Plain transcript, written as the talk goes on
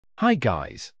Hi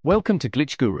guys, welcome to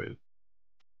Glitch Guru.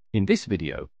 In this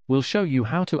video, we'll show you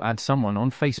how to add someone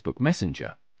on Facebook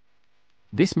Messenger.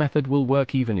 This method will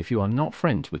work even if you are not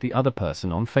friends with the other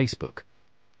person on Facebook.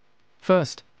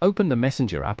 First, open the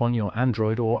Messenger app on your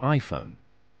Android or iPhone.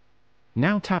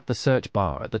 Now tap the search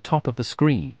bar at the top of the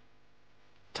screen.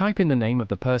 Type in the name of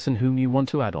the person whom you want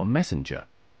to add on Messenger.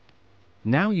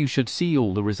 Now you should see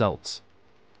all the results.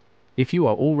 If you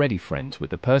are already friends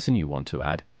with the person you want to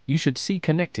add, you should see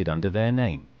connected under their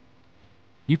name.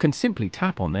 You can simply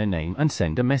tap on their name and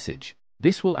send a message.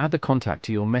 This will add the contact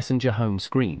to your Messenger home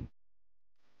screen.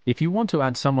 If you want to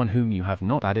add someone whom you have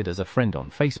not added as a friend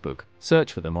on Facebook,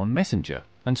 search for them on Messenger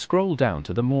and scroll down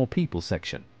to the More People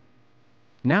section.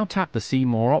 Now tap the See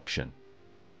More option.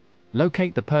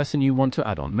 Locate the person you want to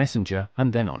add on Messenger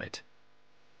and then on it.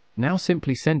 Now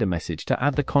simply send a message to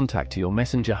add the contact to your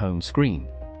Messenger home screen.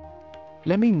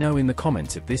 Let me know in the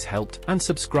comments if this helped and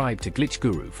subscribe to Glitch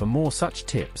Guru for more such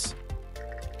tips.